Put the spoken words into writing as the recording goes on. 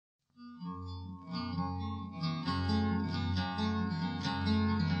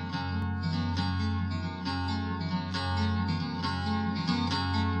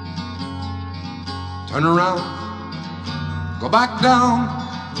Turn around, go back down,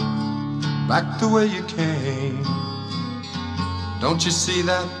 back the way you came. Don't you see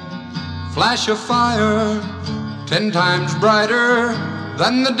that flash of fire, 10 times brighter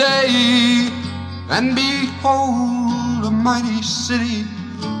than the day? And behold, a mighty city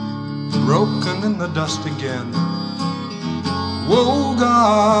broken in the dust again. Whoa,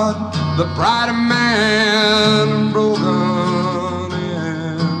 God, the pride of man broken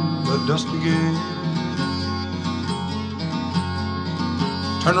in the dust again.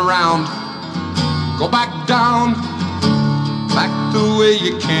 Turn around, go back down, back the way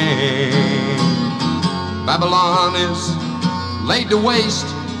you came. Babylon is laid to waste,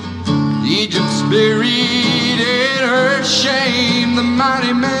 Egypt's buried in her shame. The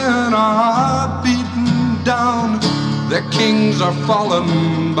mighty men are beaten down, their kings are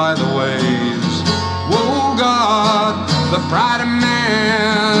fallen by the waves. Whoa, God, the pride of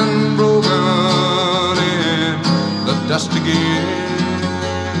man broken in the dust again.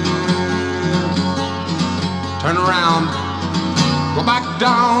 Turn around, go back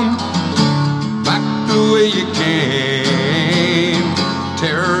down, back the way you came.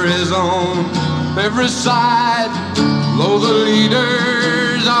 Terror is on every side, though the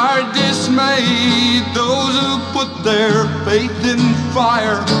leaders are dismayed. Those who put their faith in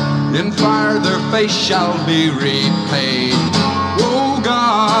fire their faith shall be repaid. Oh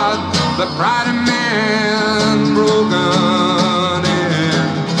God, the pride of man broken in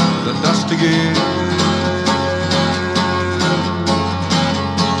the dust again.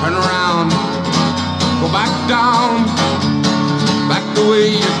 Turn around, go back down, back the way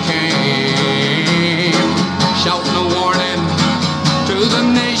you came. Shout no warning to the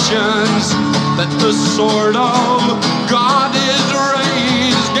nations that the sword of God is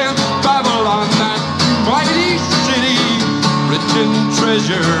raised against Babylon, that mighty city, rich in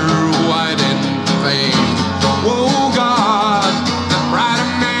treasure, wide in fame. Oh God, the pride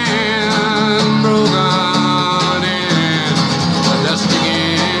of man broken in the dust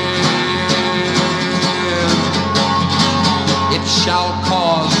again. It shall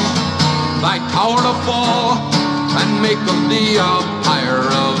cause thy tower to fall and make of thee a pyre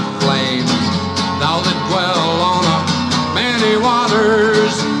of flame. Thou that dwell on many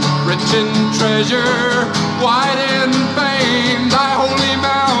waters, rich in treasure, wide in fame, thy holy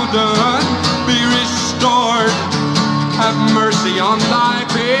mountain be restored. Have mercy on thy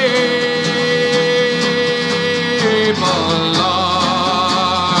people, Lord.